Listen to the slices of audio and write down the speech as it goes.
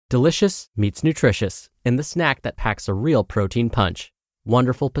Delicious meets nutritious in the snack that packs a real protein punch.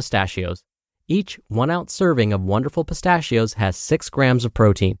 Wonderful Pistachios. Each 1-ounce serving of Wonderful Pistachios has 6 grams of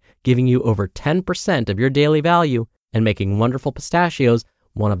protein, giving you over 10% of your daily value and making Wonderful Pistachios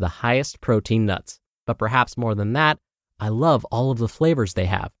one of the highest protein nuts. But perhaps more than that, I love all of the flavors they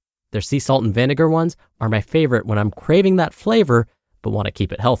have. Their sea salt and vinegar ones are my favorite when I'm craving that flavor but want to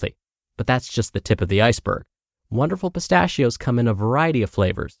keep it healthy. But that's just the tip of the iceberg. Wonderful Pistachios come in a variety of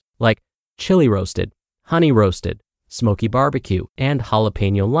flavors, like chili roasted, honey roasted, smoky barbecue, and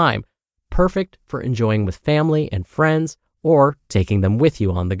jalapeno lime, perfect for enjoying with family and friends or taking them with you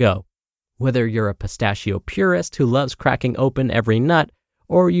on the go. Whether you're a pistachio purist who loves cracking open every nut,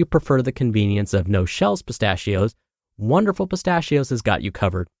 or you prefer the convenience of no-shells pistachios, Wonderful Pistachios has got you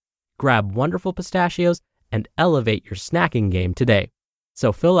covered. Grab Wonderful Pistachios and elevate your snacking game today.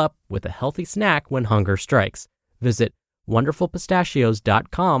 So fill up with a healthy snack when hunger strikes. Visit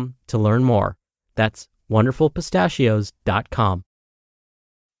wonderfulpistachios.com to learn more. That's wonderfulpistachios.com.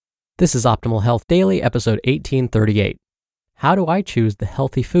 This is Optimal Health Daily, episode 1838. How do I choose the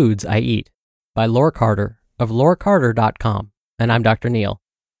healthy foods I eat? By Laure Carter of laurecarter.com. And I'm Dr. Neil.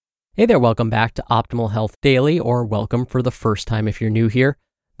 Hey there, welcome back to Optimal Health Daily, or welcome for the first time if you're new here.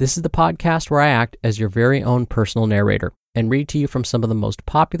 This is the podcast where I act as your very own personal narrator and read to you from some of the most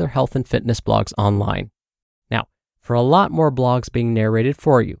popular health and fitness blogs online. Now, for a lot more blogs being narrated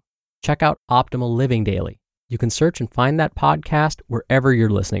for you, check out Optimal Living Daily. You can search and find that podcast wherever you're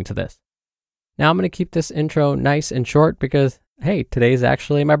listening to this. Now, I'm going to keep this intro nice and short because, hey, today's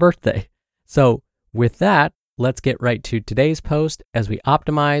actually my birthday. So with that, let's get right to today's post as we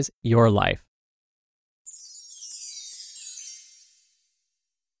optimize your life.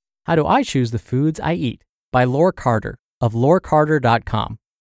 How do I choose the foods I eat? By Laure Carter of laurecarter.com.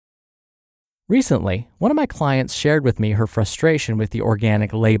 Recently, one of my clients shared with me her frustration with the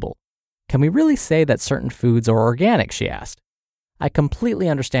organic label. Can we really say that certain foods are organic, she asked. I completely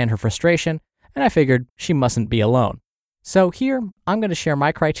understand her frustration, and I figured she mustn't be alone. So here, I'm going to share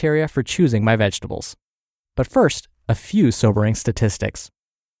my criteria for choosing my vegetables. But first, a few sobering statistics.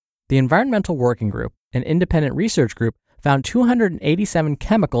 The Environmental Working Group, an independent research group, found 287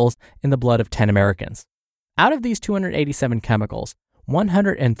 chemicals in the blood of 10 Americans. Out of these 287 chemicals,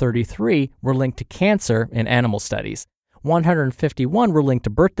 133 were linked to cancer in animal studies, 151 were linked to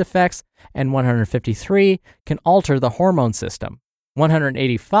birth defects, and 153 can alter the hormone system.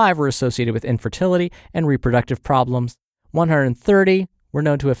 185 were associated with infertility and reproductive problems, 130 were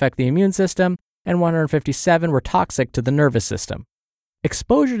known to affect the immune system, and 157 were toxic to the nervous system.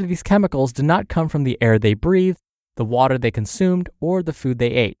 Exposure to these chemicals did not come from the air they breathed, the water they consumed, or the food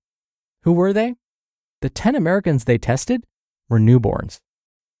they ate. Who were they? The 10 Americans they tested were newborns.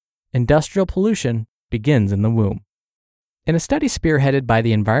 Industrial pollution begins in the womb. In a study spearheaded by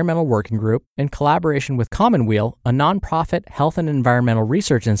the Environmental Working Group in collaboration with Commonweal, a nonprofit health and environmental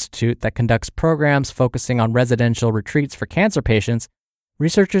research institute that conducts programs focusing on residential retreats for cancer patients,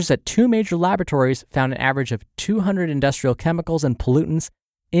 researchers at 2 major laboratories found an average of 200 industrial chemicals and pollutants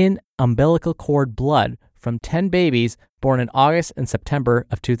in umbilical cord blood from 10 babies born in August and September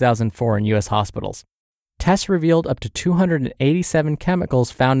of 2004 in U.S. hospitals. Tests revealed up to 287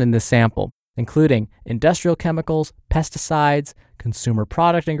 chemicals found in this sample, including industrial chemicals, pesticides, consumer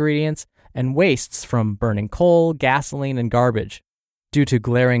product ingredients, and wastes from burning coal, gasoline, and garbage. Due to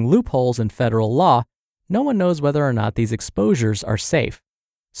glaring loopholes in federal law, no one knows whether or not these exposures are safe.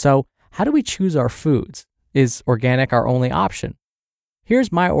 So, how do we choose our foods? Is organic our only option?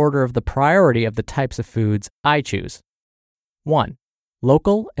 Here's my order of the priority of the types of foods I choose. 1.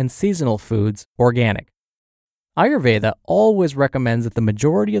 Local and seasonal foods, organic. Ayurveda always recommends that the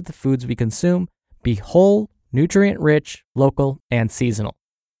majority of the foods we consume be whole, nutrient-rich, local, and seasonal.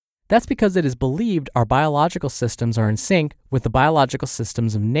 That's because it is believed our biological systems are in sync with the biological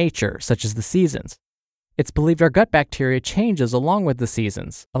systems of nature, such as the seasons. It's believed our gut bacteria changes along with the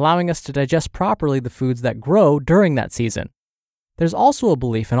seasons, allowing us to digest properly the foods that grow during that season. There's also a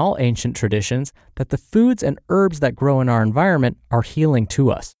belief in all ancient traditions that the foods and herbs that grow in our environment are healing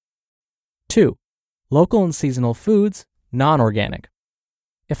to us. 2. Local and seasonal foods, non-organic.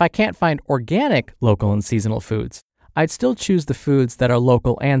 If I can't find organic local and seasonal foods, I'd still choose the foods that are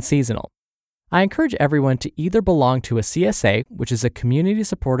local and seasonal. I encourage everyone to either belong to a CSA, which is a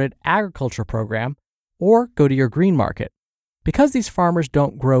community-supported agriculture program, or go to your green market. Because these farmers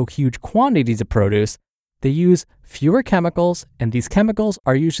don't grow huge quantities of produce, they use fewer chemicals, and these chemicals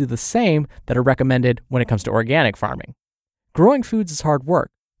are usually the same that are recommended when it comes to organic farming. Growing foods is hard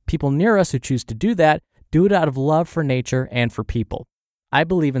work. People near us who choose to do that do it out of love for nature and for people. I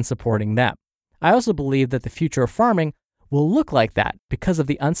believe in supporting them. I also believe that the future of farming will look like that because of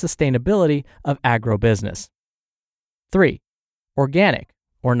the unsustainability of agrobusiness. 3. Organic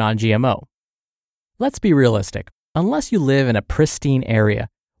or non-GMO. Let's be realistic. Unless you live in a pristine area,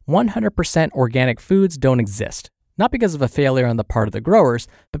 100% organic foods don't exist, not because of a failure on the part of the growers,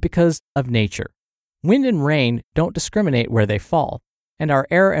 but because of nature. Wind and rain don't discriminate where they fall, and our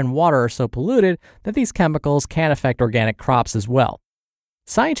air and water are so polluted that these chemicals can affect organic crops as well.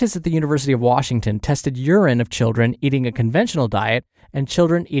 Scientists at the University of Washington tested urine of children eating a conventional diet and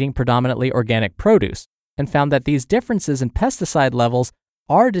children eating predominantly organic produce, and found that these differences in pesticide levels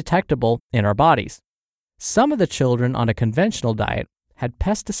are detectable in our bodies. Some of the children on a conventional diet had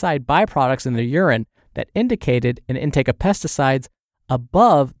pesticide byproducts in their urine that indicated an intake of pesticides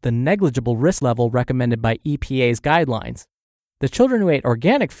above the negligible risk level recommended by EPA's guidelines. The children who ate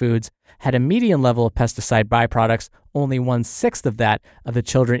organic foods had a median level of pesticide byproducts only 1/6 of that of the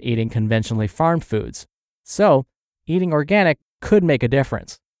children eating conventionally farmed foods. So, eating organic could make a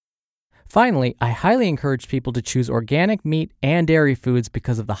difference. Finally, I highly encourage people to choose organic meat and dairy foods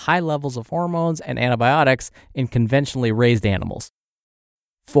because of the high levels of hormones and antibiotics in conventionally raised animals.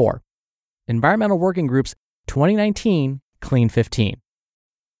 4. Environmental Working Group's 2019 Clean 15.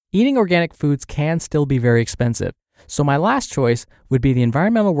 Eating organic foods can still be very expensive, so my last choice would be the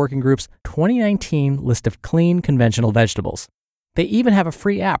Environmental Working Group's 2019 list of clean conventional vegetables. They even have a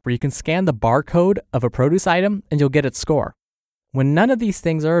free app where you can scan the barcode of a produce item and you'll get its score. When none of these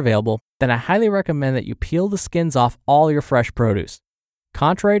things are available, then I highly recommend that you peel the skins off all your fresh produce.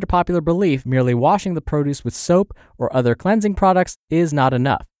 Contrary to popular belief, merely washing the produce with soap or other cleansing products is not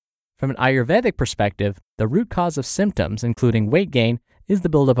enough. From an Ayurvedic perspective, the root cause of symptoms, including weight gain, is the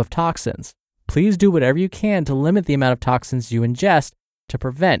buildup of toxins. Please do whatever you can to limit the amount of toxins you ingest to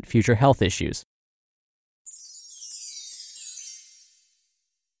prevent future health issues.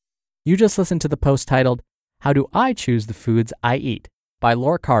 You just listened to the post titled, "How Do I Choose the Foods I Eat?" by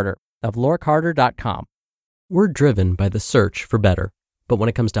Laure Carter of laurecarter.com. We're driven by the search for better, but when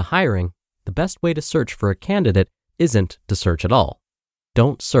it comes to hiring, the best way to search for a candidate isn't to search at all.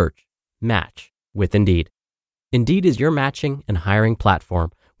 Don't search, match with Indeed. Indeed is your matching and hiring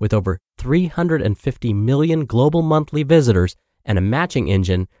platform with over 350 million global monthly visitors and a matching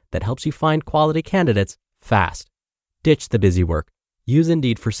engine that helps you find quality candidates fast. Ditch the busy work. Use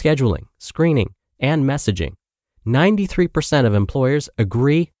Indeed for scheduling, screening, and messaging. 93% of employers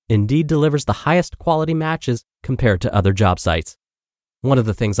agree Indeed delivers the highest quality matches compared to other job sites. One of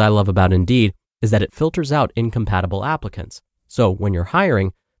the things I love about Indeed is that it filters out incompatible applicants. So when you're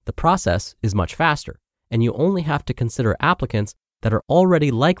hiring, the process is much faster, and you only have to consider applicants that are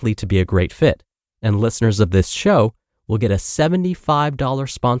already likely to be a great fit. And listeners of this show will get a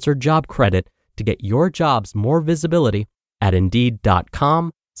 $75 sponsored job credit to get your jobs more visibility at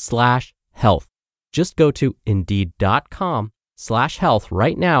Indeed.com/health. Just go to Indeed.com/health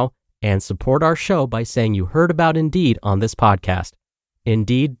right now and support our show by saying you heard about Indeed on this podcast.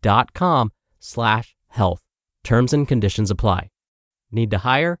 Indeed.com/health. Terms and conditions apply. Need to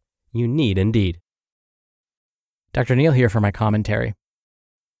hire? You need Indeed. Dr. Neal here for my commentary.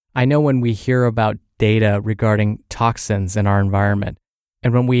 I know when we hear about data regarding toxins in our environment,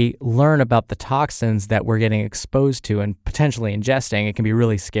 and when we learn about the toxins that we're getting exposed to and potentially ingesting, it can be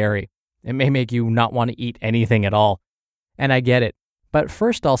really scary. It may make you not want to eat anything at all. And I get it. But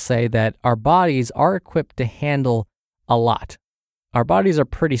first I'll say that our bodies are equipped to handle a lot. Our bodies are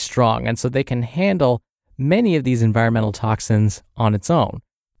pretty strong, and so they can handle many of these environmental toxins on its own.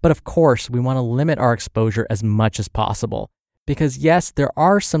 But of course, we want to limit our exposure as much as possible. Because yes, there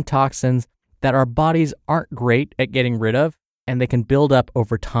are some toxins that our bodies aren't great at getting rid of, and they can build up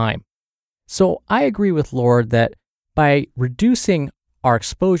over time. So I agree with Laure that by reducing our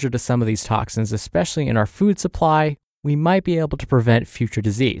exposure to some of these toxins, especially in our food supply, we might be able to prevent future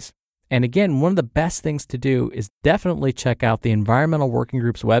disease. And again, one of the best things to do is definitely check out the Environmental Working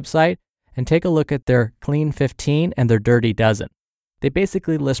Group's website and take a look at their Clean 15 and their Dirty Dozen. They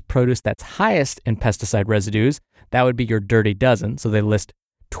basically list produce that's highest in pesticide residues. That would be your Dirty Dozen. So they list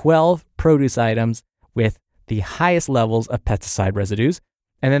 12 produce items with the highest levels of pesticide residues.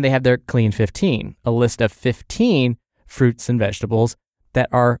 And then they have their Clean 15, a list of 15 fruits and vegetables that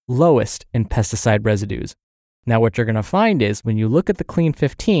are lowest in pesticide residues. Now, what you're going to find is when you look at the Clean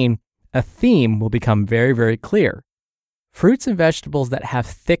 15, a theme will become very, very clear. Fruits and vegetables that have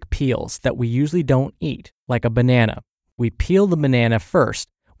thick peels that we usually don't eat, like a banana. We peel the banana first.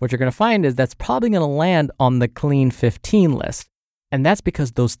 What you're going to find is that's probably going to land on the Clean 15 list. And that's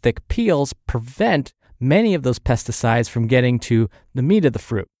because those thick peels prevent many of those pesticides from getting to the meat of the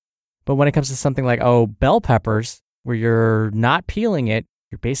fruit. But when it comes to something like, bell peppers, where you're not peeling it,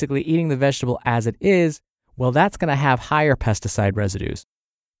 you're basically eating the vegetable as it is, well, that's going to have higher pesticide residues.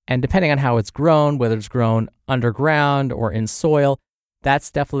 And depending on how it's grown, whether it's grown underground or in soil,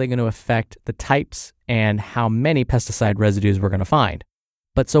 that's definitely going to affect the types and how many pesticide residues we're going to find.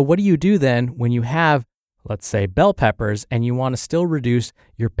 But so what do you do then when you have, let's say, bell peppers and you want to still reduce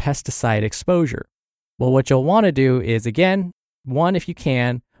your pesticide exposure? Well, what you'll want to do is, again, one, if you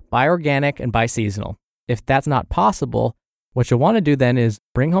can, buy organic and buy seasonal. If that's not possible, what you'll want to do then is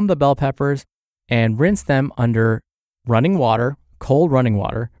bring home the bell peppers and rinse them under running water, cold running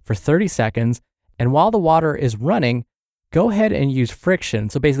water, for 30 seconds. And while the water is running, go ahead and use friction.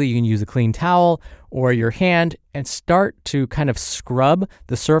 So basically you can use a clean towel or your hand and start to kind of scrub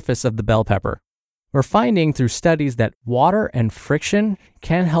the surface of the bell pepper. We're finding through studies that water and friction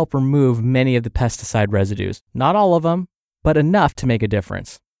can help remove many of the pesticide residues. Not all of them, but enough to make a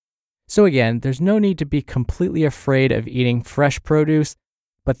difference. So again, there's no need to be completely afraid of eating fresh produce,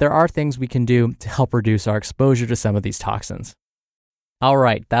 but there are things we can do to help reduce our exposure to some of these toxins. All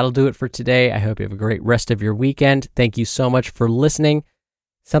right, that'll do it for today. I hope you have a great rest of your weekend. Thank you so much for listening.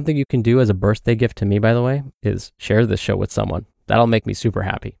 Something you can do as a birthday gift to me, by the way, is share this show with someone. That'll make me super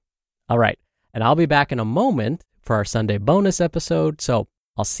happy. All right, and I'll be back in a moment for our Sunday bonus episode, so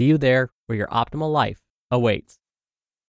I'll see you there where your optimal life awaits.